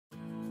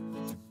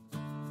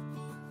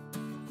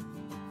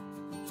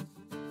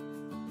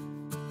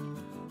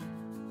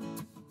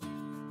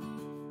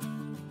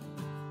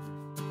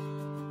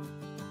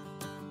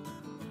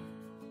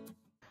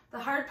The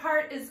hard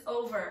part is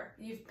over.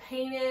 You've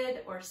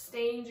painted or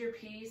stained your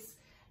piece.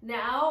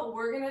 Now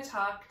we're gonna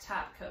talk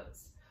top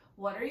coats.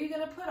 What are you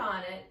gonna put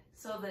on it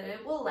so that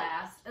it will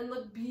last and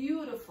look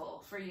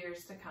beautiful for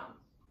years to come?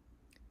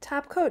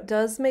 Top coat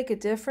does make a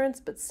difference,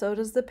 but so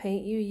does the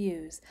paint you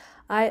use.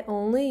 I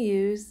only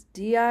use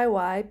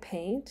DIY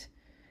paint,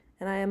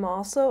 and I am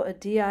also a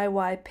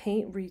DIY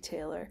paint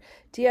retailer.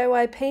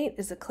 DIY paint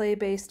is a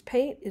clay-based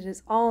paint. It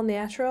is all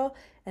natural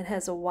and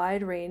has a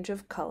wide range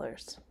of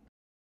colors.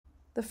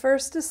 The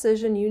first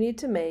decision you need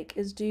to make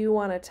is, do you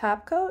want a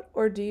top coat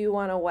or do you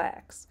want a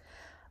wax?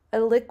 A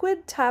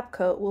liquid top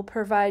coat will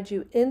provide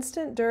you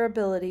instant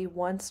durability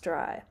once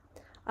dry.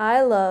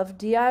 I love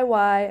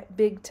DIY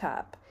Big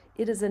Top.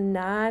 It is a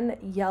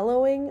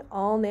non-yellowing,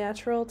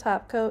 all-natural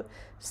top coat,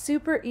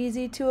 super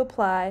easy to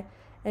apply,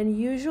 and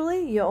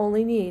usually you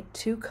only need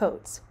 2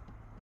 coats.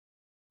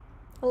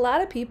 A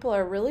lot of people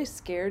are really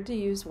scared to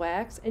use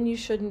wax, and you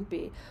shouldn't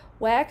be.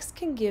 Wax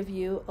can give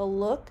you a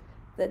look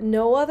that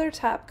no other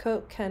top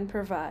coat can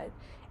provide,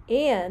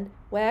 and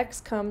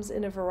wax comes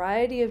in a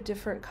variety of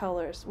different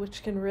colors,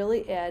 which can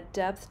really add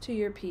depth to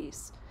your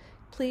piece.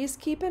 Please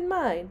keep in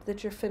mind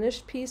that your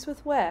finished piece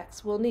with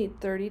wax will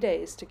need 30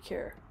 days to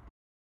cure.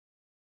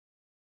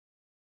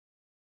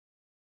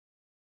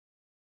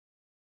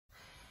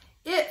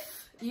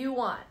 If you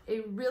want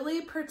a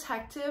really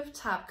protective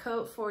top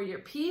coat for your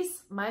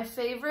piece, my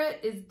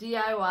favorite is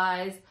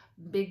DIY's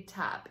Big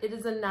Top. It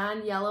is a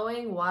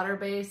non-yellowing,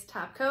 water-based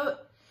top coat.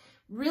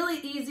 Really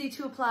easy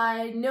to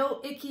apply,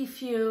 no icky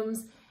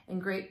fumes, and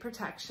great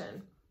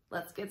protection.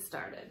 Let's get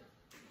started.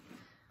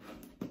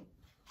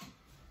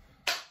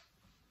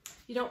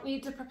 You don't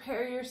need to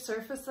prepare your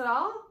surface at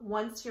all.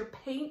 Once your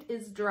paint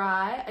is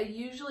dry, I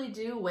usually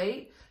do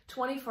wait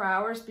 24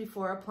 hours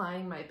before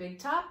applying my Big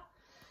Top.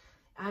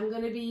 I'm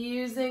going to be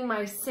using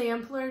my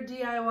sampler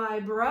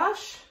DIY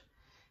brush,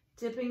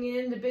 dipping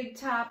into Big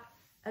Top,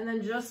 and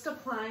then just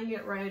applying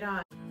it right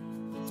on.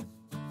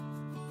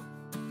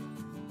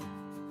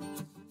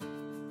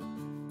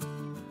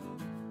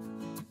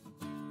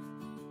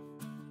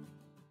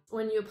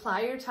 When you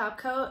apply your top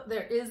coat,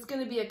 there is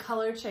going to be a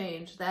color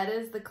change. That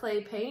is the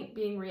clay paint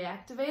being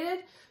reactivated.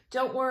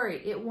 Don't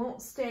worry, it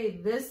won't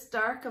stay this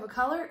dark of a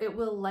color. It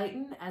will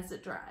lighten as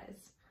it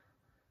dries.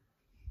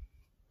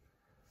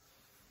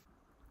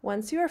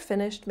 Once you are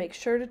finished, make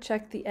sure to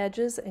check the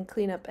edges and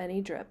clean up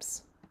any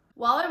drips.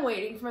 While I'm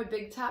waiting for my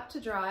Big Top to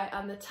dry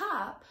on the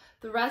top,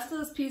 the rest of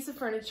this piece of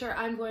furniture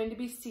I'm going to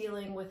be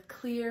sealing with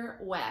clear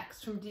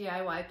wax from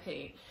DIY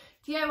Paint.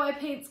 DIY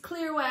Paint's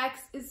clear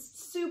wax is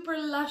super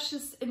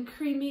luscious and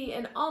creamy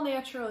and all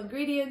natural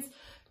ingredients,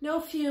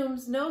 no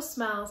fumes, no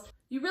smells.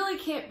 You really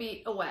can't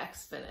beat a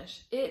wax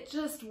finish. It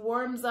just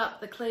warms up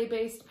the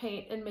clay-based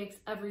paint and makes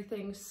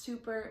everything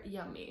super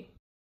yummy.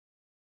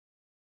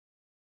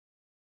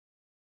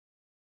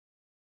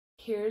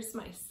 Here's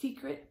my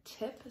secret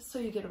tip so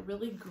you get a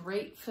really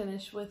great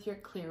finish with your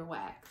clear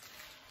wax.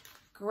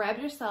 Grab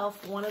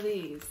yourself one of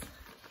these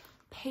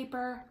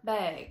paper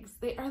bags.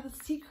 They are the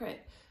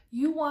secret.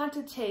 You want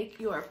to take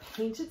your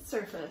painted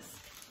surface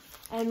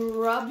and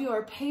rub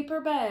your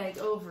paper bag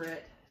over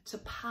it to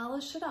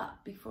polish it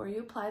up before you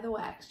apply the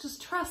wax.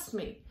 Just trust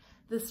me,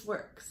 this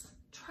works.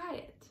 Try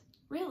it.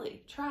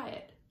 Really, try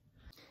it.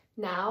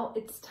 Now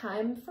it's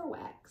time for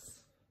wax.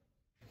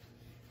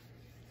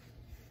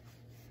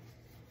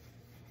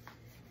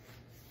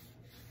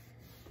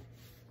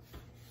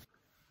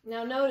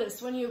 Now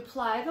notice when you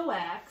apply the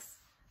wax,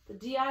 the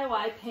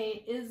DIY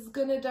paint is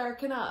gonna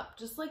darken up,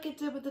 just like it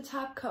did with the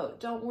top coat.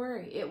 Don't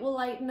worry, it will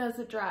lighten as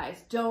it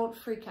dries. Don't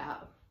freak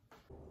out.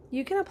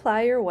 You can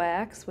apply your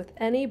wax with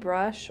any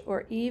brush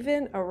or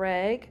even a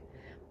rag,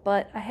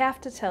 but I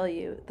have to tell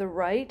you, the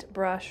right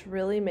brush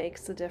really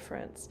makes a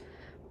difference.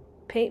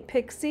 Paint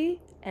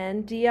Pixie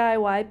and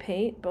DIY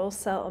Paint both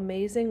sell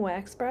amazing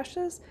wax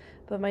brushes,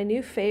 but my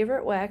new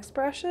favorite wax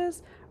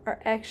brushes are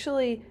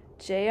actually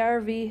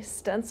JRV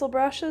stencil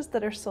brushes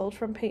that are sold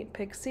from Paint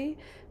Pixie.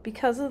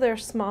 Because of their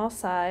small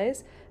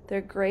size,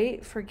 they're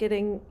great for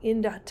getting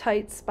into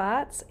tight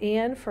spots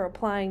and for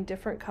applying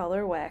different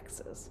color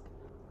waxes.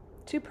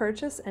 To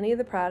purchase any of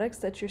the products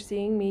that you're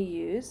seeing me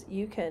use,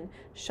 you can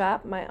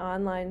shop my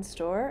online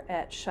store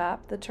at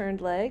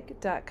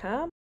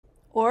shoptheturnedleg.com,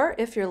 or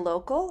if you're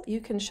local,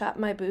 you can shop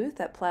my booth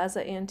at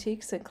Plaza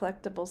Antiques and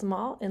Collectibles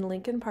Mall in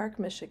Lincoln Park,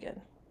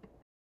 Michigan.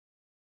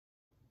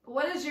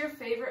 What is your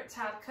favorite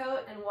top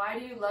coat and why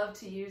do you love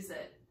to use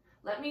it?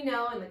 Let me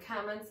know in the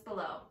comments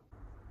below.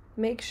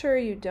 Make sure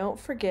you don't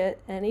forget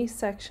any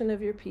section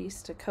of your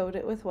piece to coat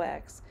it with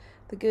wax.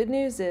 The good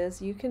news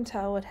is you can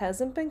tell what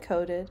hasn't been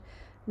coated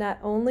not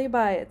only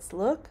by its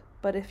look,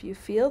 but if you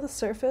feel the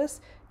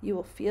surface, you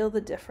will feel the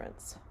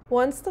difference.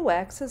 Once the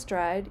wax has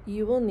dried,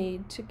 you will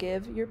need to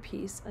give your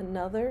piece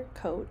another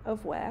coat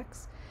of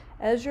wax.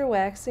 As you're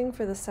waxing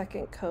for the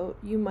second coat,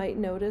 you might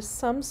notice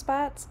some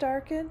spots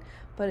darken,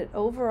 but it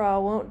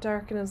overall won't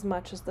darken as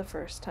much as the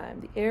first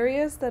time. The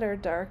areas that are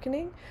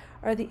darkening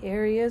are the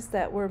areas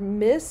that were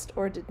missed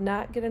or did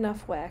not get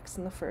enough wax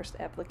in the first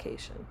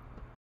application.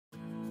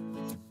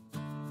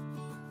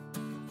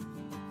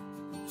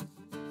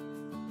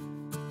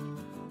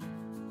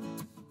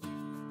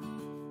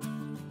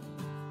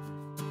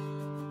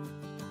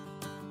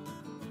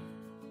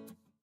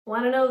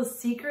 Want to know the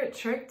secret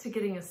trick to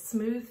getting a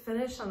smooth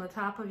finish on the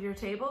top of your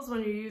tables when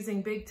you're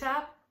using Big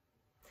Top?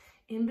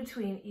 In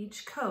between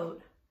each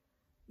coat,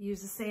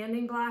 use a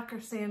sanding block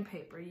or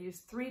sandpaper.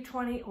 Use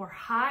 320 or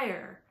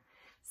higher.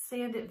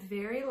 Sand it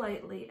very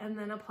lightly and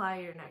then apply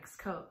your next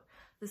coat.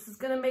 This is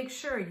going to make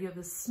sure you have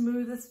the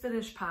smoothest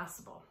finish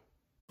possible.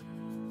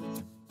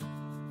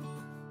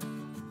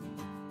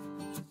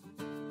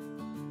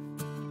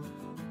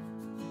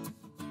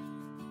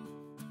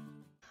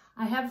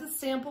 I have the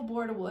sample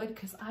board of wood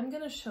because I'm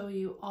going to show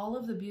you all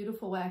of the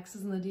beautiful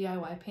waxes in the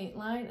DIY paint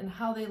line and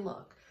how they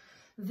look.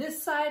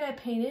 This side I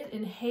painted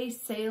in Hey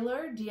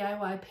Sailor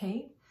DIY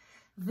paint.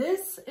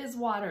 This is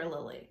Water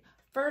Lily.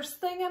 First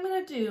thing I'm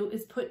going to do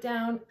is put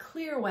down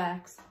clear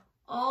wax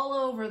all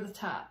over the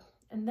top.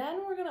 And then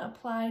we're going to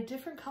apply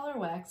different color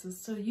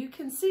waxes so you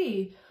can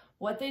see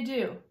what they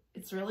do.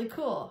 It's really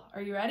cool.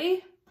 Are you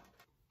ready?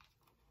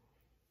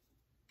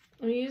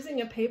 I'm using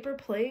a paper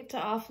plate to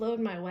offload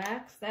my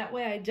wax. That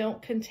way I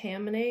don't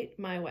contaminate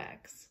my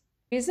wax.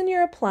 The reason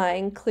you're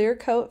applying clear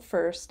coat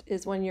first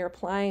is when you're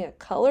applying a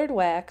colored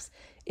wax,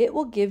 it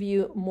will give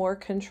you more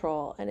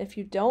control. And if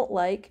you don't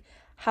like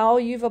how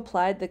you've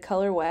applied the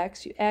color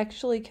wax, you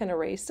actually can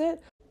erase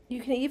it.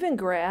 You can even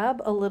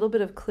grab a little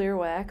bit of clear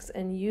wax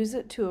and use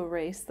it to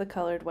erase the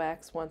colored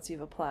wax once you've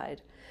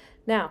applied.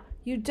 Now,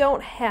 you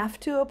don't have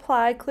to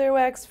apply clear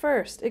wax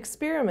first.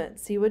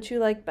 Experiment, see what you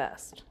like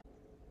best.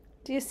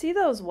 Do you see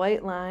those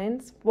white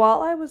lines?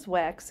 While I was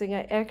waxing,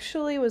 I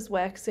actually was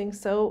waxing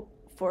so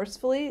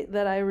forcefully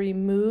that I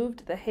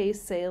removed the Hey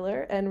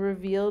Sailor and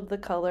revealed the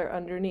color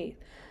underneath.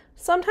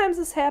 Sometimes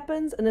this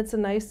happens and it's a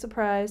nice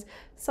surprise,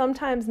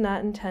 sometimes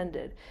not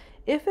intended.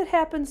 If it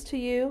happens to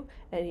you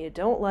and you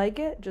don't like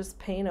it, just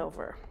paint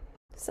over.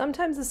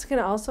 Sometimes this can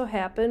also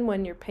happen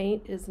when your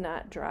paint is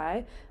not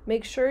dry.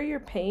 Make sure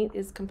your paint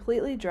is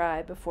completely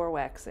dry before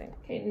waxing.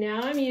 Okay, now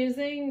I'm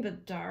using the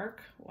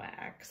dark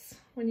wax.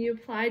 When you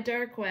apply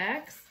dark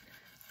wax,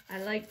 I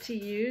like to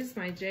use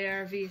my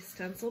JRV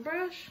stencil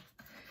brush.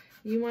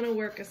 You want to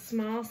work a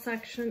small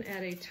section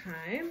at a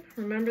time.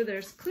 Remember,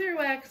 there's clear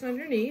wax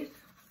underneath.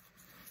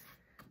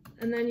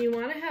 And then you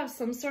want to have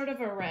some sort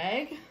of a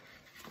rag.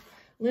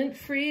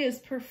 Lint-free is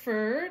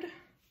preferred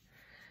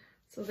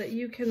so that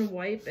you can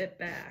wipe it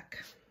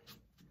back.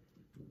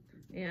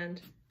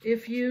 And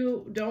if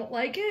you don't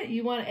like it,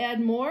 you want to add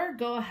more,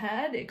 go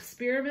ahead,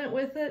 experiment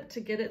with it to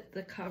get it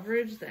the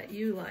coverage that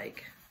you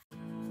like.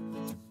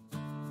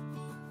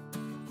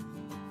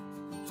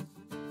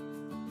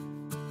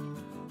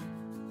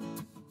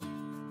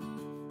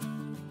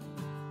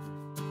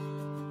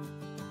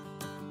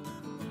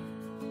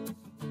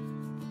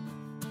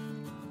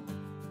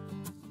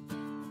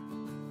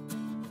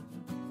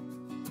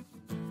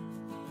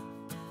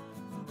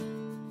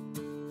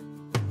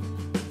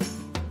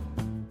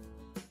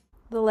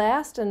 The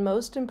last and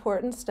most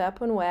important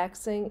step when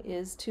waxing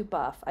is to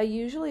buff. I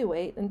usually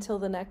wait until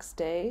the next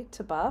day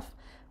to buff.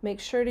 Make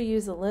sure to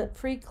use a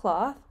lint-free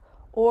cloth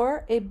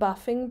or a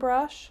buffing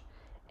brush,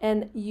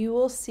 and you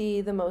will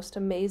see the most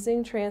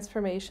amazing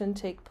transformation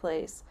take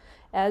place.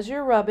 As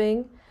you're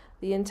rubbing,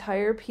 the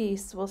entire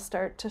piece will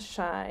start to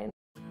shine.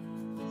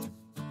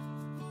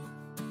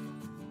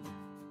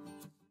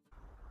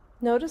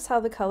 Notice how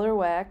the color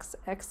wax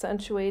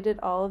accentuated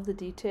all of the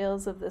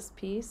details of this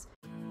piece.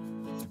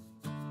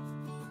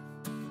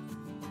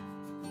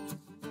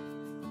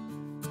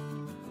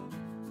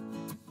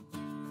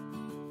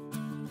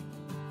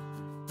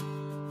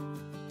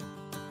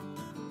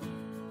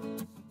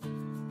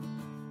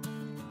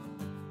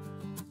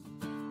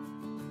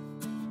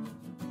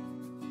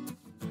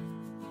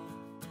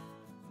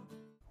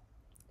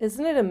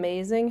 Isn't it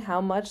amazing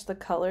how much the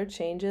color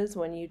changes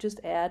when you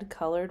just add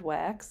colored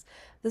wax?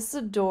 This is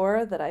a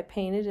door that I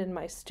painted in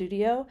my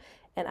studio,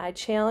 and I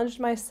challenged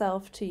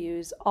myself to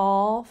use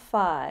all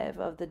 5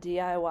 of the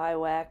DIY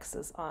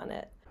waxes on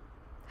it.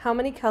 How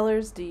many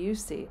colors do you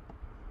see?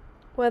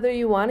 Whether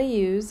you want to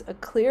use a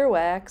clear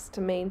wax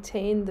to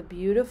maintain the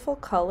beautiful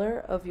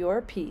color of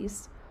your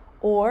piece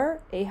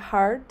or a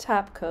hard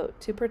top coat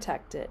to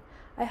protect it,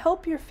 I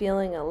hope you're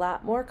feeling a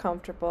lot more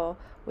comfortable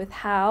with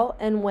how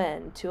and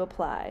when to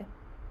apply.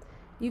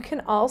 You can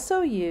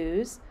also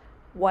use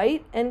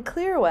white and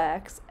clear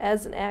wax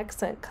as an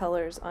accent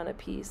colors on a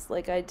piece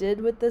like I did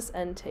with this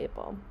end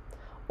table.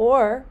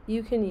 Or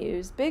you can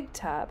use Big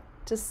Top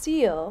to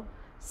seal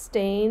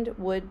stained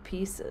wood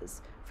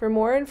pieces. For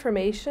more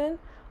information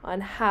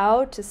on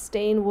how to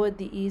stain wood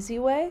the easy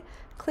way,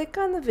 click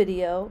on the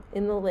video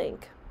in the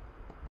link.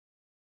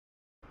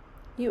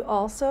 You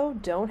also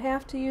don't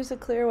have to use a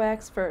clear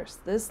wax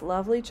first. This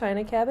lovely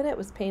china cabinet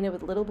was painted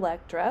with Little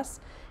Black Dress,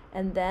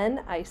 and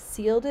then I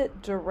sealed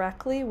it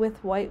directly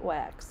with white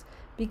wax.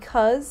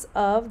 Because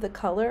of the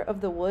color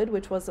of the wood,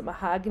 which was a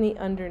mahogany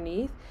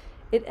underneath,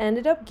 it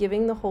ended up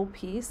giving the whole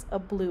piece a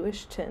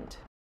bluish tint.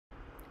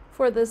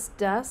 For this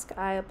desk,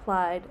 I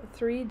applied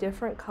 3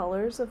 different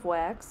colors of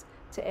wax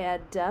to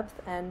add depth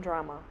and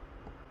drama.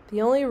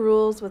 The only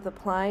rules with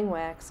applying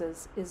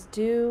waxes is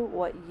do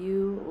what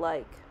you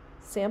like.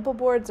 Sample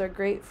boards are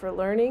great for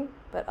learning,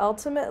 but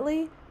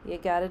ultimately, You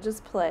gotta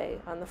just play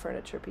on the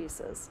furniture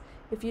pieces.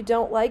 If you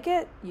don't like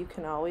it, you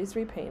can always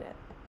repaint it.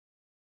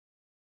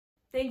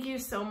 Thank you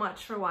so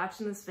much for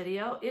watching this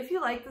video. If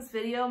you like this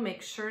video,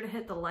 make sure to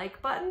hit the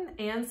like button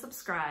and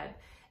subscribe.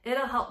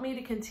 It'll help me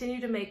to continue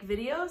to make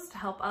videos to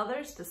help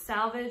others to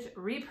salvage,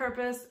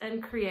 repurpose,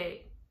 and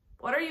create.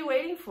 What are you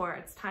waiting for?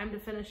 It's time to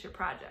finish your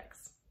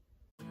projects.